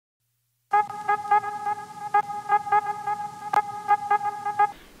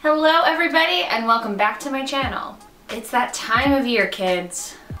Hello everybody and welcome back to my channel. It's that time of year,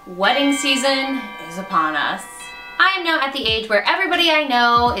 kids. Wedding season is upon us. I am now at the age where everybody I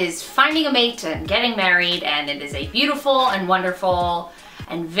know is finding a mate and getting married, and it is a beautiful and wonderful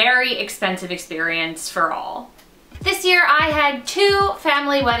and very expensive experience for all. This year I had 2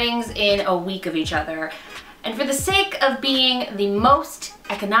 family weddings in a week of each other, and for the sake of being the most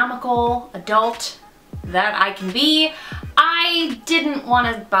economical adult that I can be, I didn't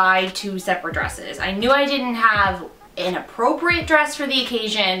want to buy 2 separate dresses. I knew I didn't have an appropriate dress for the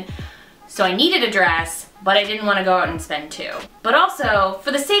occasion, so I needed a dress, but I didn't want to go out and spend 2. But also,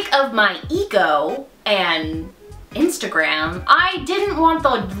 for the sake of my ego and Instagram, I didn't want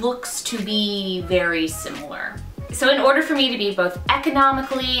the looks to be very similar. So in order for me to be both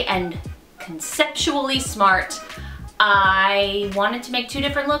economically and conceptually smart, I wanted to make 2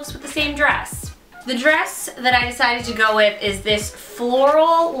 different looks with the same dress. The dress that I decided to go with is this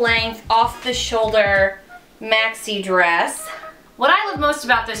floral length off the shoulder maxi dress. What I love most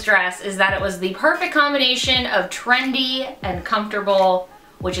about this dress is that it was the perfect combination of trendy and comfortable,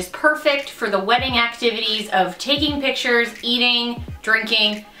 which is perfect for the wedding activities of taking pictures, eating,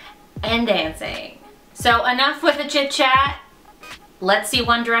 drinking, and dancing. So enough with the chit chat. Let's see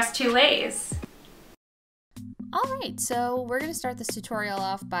one dress 2 ways. Alright, so we're going to start this tutorial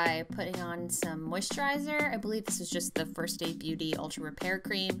off by putting on some moisturizer. I believe this is just the First Day Beauty Ultra Repair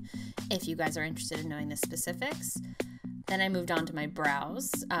Cream, if you guys are interested in knowing the specifics. Then I moved on to my brows.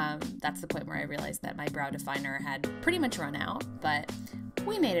 That's the point where I realized that my brow definer had pretty much run out, but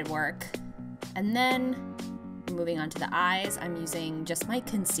we made it work. And then, moving on to the eyes, I'm using just my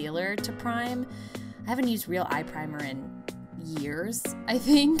concealer to prime. I haven't used real eye primer in years, I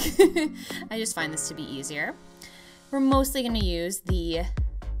think. I just find this to be easier. We're mostly going to use the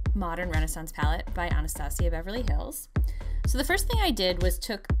Modern Renaissance palette by Anastasia Beverly Hills. So the first thing I did was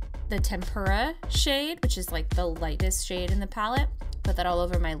took the Tempura shade, which is like the lightest shade in the palette, put that all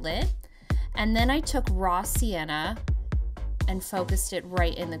over my lid, and then I took raw Sienna and focused it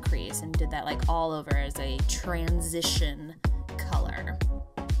right in the crease and did that like all over as a transition color.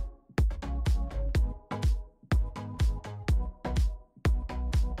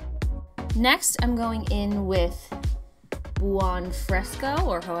 Next, I'm going in with Buon Fresco,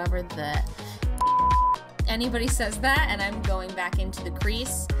 or however anybody says that, and I'm going back into the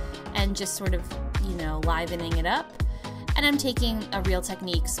crease and just sort of, you know, livening it up. And I'm taking a Real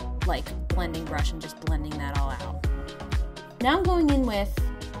Techniques like blending brush and just blending that all out. Now I'm going in with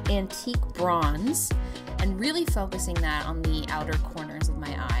Antique Bronze and really focusing that on the outer corners of my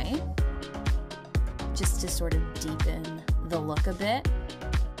eye, just to sort of deepen the look a bit.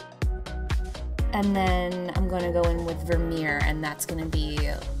 And then I'm going to go in with Vermeer, and that's going to be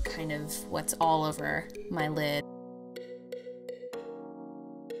kind of what's all over my lid.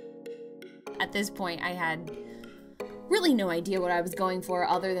 At this point, I had really no idea what I was going for,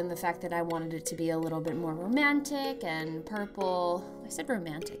 other than the fact that I wanted it to be a little bit more romantic and purple. I said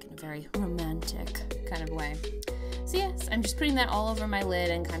romantic in a very romantic kind of way. So yes, I'm just putting that all over my lid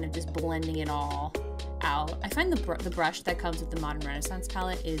and kind of just blending it all out. I find the brush that comes with the Modern Renaissance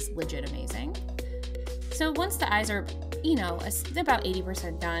palette is legit amazing. So once the eyes are, you know, about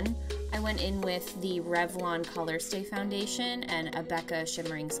 80% done, I went in with the Revlon ColorStay foundation and a BECCA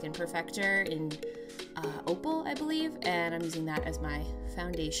Shimmering Skin Perfector in Opal, I believe, and I'm using that as my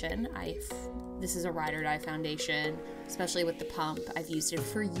foundation. This is a ride or die foundation, especially with the pump. I've used it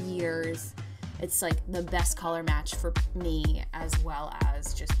for years. It's like the best color match for me, as well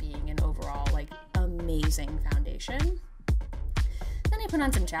as just being an overall like amazing foundation. Then I put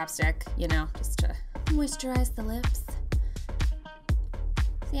on some chapstick, you know, just to moisturize the lips.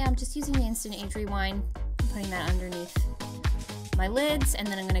 So yeah, I'm just using the Instant Age Rewind, putting that underneath my lids, and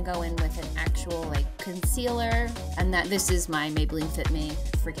then I'm gonna go in with an actual like concealer, and this is my Maybelline Fit Me.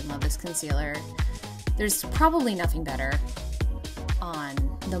 I freaking love this concealer. There's probably nothing better on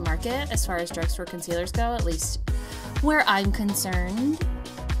the market as far as drugstore concealers go, at least where I'm concerned.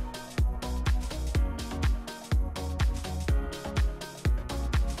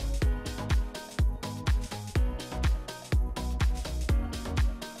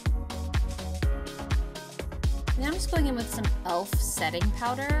 Now I'm just going in with some e.l.f. setting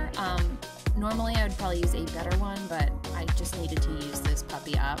powder. Normally I would probably use a better one, but I just needed to use this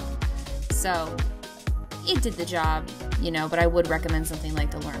puppy up. So it did the job, you know, but I would recommend something like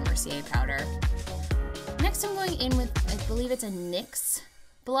the Laura Mercier powder. Next I'm going in with, I believe it's a NYX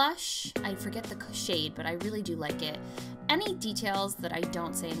blush. I forget the shade, but I really do like it. Any details that I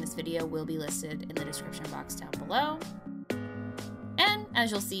don't say in this video will be listed in the description box down below. And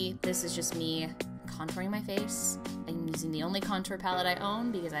as you'll see, this is just me contouring my face. I'm using the only contour palette I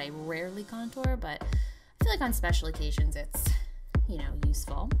own because I rarely contour, but I feel like on special occasions it's, you know,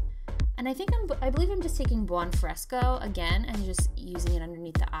 useful. And I believe I'm just taking Buon Fresco again and just using it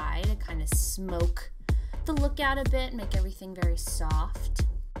underneath the eye to kind of smoke the look out a bit, make everything very soft.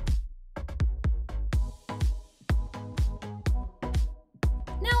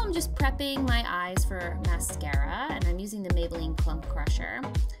 Now I'm just prepping my eyes for mascara, and I'm using the Maybelline Plump Crusher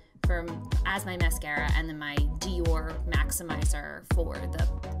as my mascara, and then my Dior Maximizer for the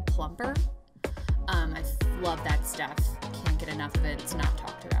plumper. I love that stuff. Can't get enough of it. It's not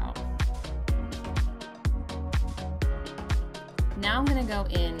talked about. Now I'm gonna go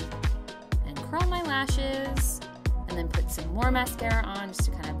in and curl my lashes and then put some more mascara on just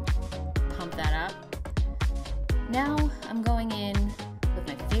to kind of pump that up. Now I'm going in with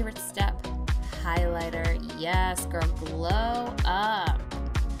my favorite step, highlighter. Yes, girl, glow up.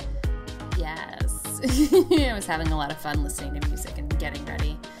 Yes. I was having a lot of fun listening to music and getting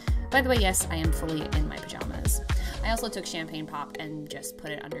ready. By the way, yes, I am fully in my pajamas. I also took Champagne Pop and just put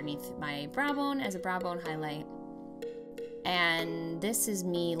it underneath my brow bone as a brow bone highlight. And this is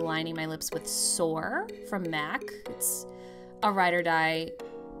me lining my lips with Soar from MAC. It's a ride or die.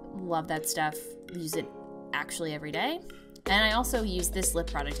 Love that stuff. Use it actually every day. And I also use this lip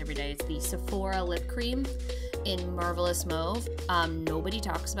product every day. It's the Sephora lip cream in Marvelous Mauve. Nobody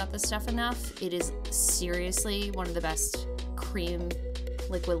talks about this stuff enough. It is seriously one of the best cream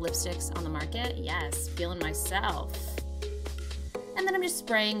liquid lipsticks on the market. Yes, feeling myself. And then I'm just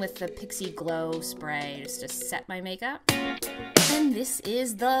spraying with the Pixie Glow spray just to set my makeup. And this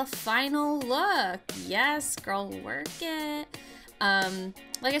is the final look. Yes, girl, work it.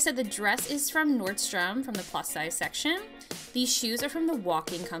 Like I said, the dress is from Nordstrom, from the plus size section. These shoes are from the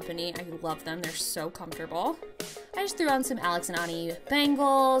Walking Company. I love them. They're so comfortable. I just threw on some Alex and Ani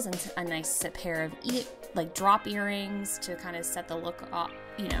bangles and a nice pair of drop earrings to kind of set the look up,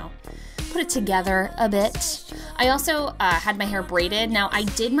 you know, put it together a bit. I also had my hair braided. Now, I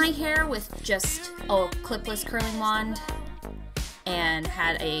did my hair with just a clipless curling wand and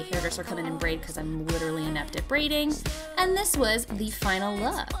had a hairdresser come in and braid because I'm literally inept at braiding. And this was the final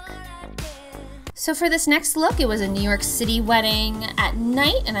look. So for this next look, it was a New York City wedding at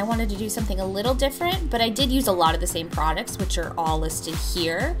night, and I wanted to do something a little different, but I did use a lot of the same products, which are all listed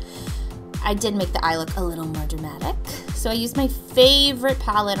here. I did make the eye look a little more dramatic. So I used my favorite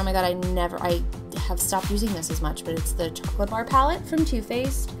palette. Oh my god, I have stopped using this as much, but it's the Chocolate Bar palette from Too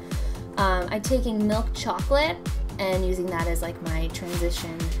Faced. I'm taking Milk Chocolate and using that as like my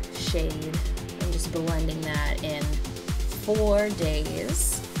transition shade and just blending that in 4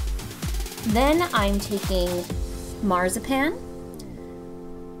 days. Then I'm taking Marzipan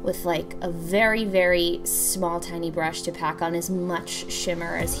with like a very, very small, tiny brush to pack on as much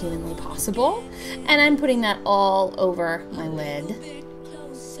shimmer as humanly possible. And I'm putting that all over my lid.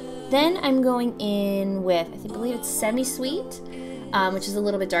 Then I'm going in with, I believe it's Semi-Sweet, which is a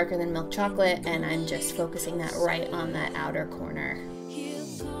little bit darker than Milk Chocolate, and I'm just focusing that right on that outer corner.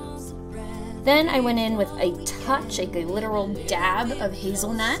 Then I went in with a touch, like a literal dab of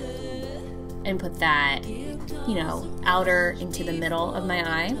hazelnut, and put that, you know, outer into the middle of my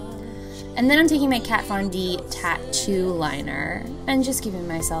eye. And then I'm taking my Kat Von D tattoo liner and just giving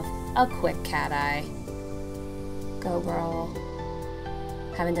myself a quick cat eye. Go girl.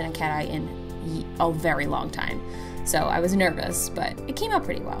 Haven't done a cat eye in a very long time, so I was nervous, but it came out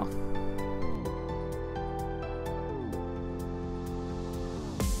pretty well.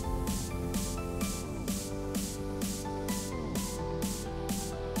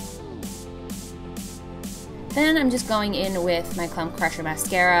 Then I'm just going in with my Plump Crusher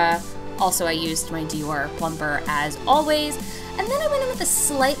mascara. Also, I used my Dior Plumper as always. And then I went in with a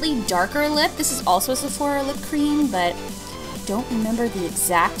slightly darker lip. This is also a Sephora lip cream, but I don't remember the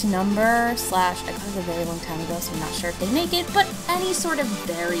exact number / I got it a very long time ago, so I'm not sure if they make it, but any sort of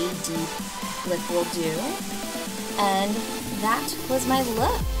very deep lip will do. And that was my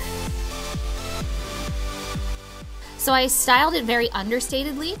look. So I styled it very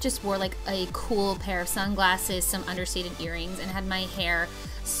understatedly, just wore like a cool pair of sunglasses, some understated earrings, and had my hair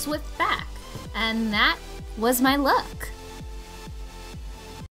swept back. And that was my look.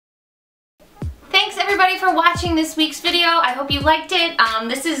 Thanks everybody for watching this week's video. I hope you liked it.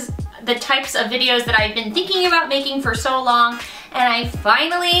 This is the types of videos that I've been thinking about making for so long, and I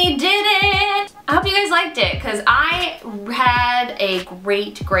finally did it. I hope you guys liked it, because I had a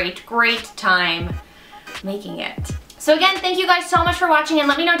great time making it. So again, thank you guys so much for watching, and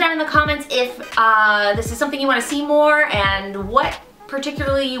let me know down in the comments if this is something you want to see more and what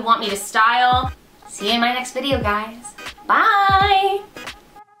particularly you want me to style. See you in my next video, guys. Bye!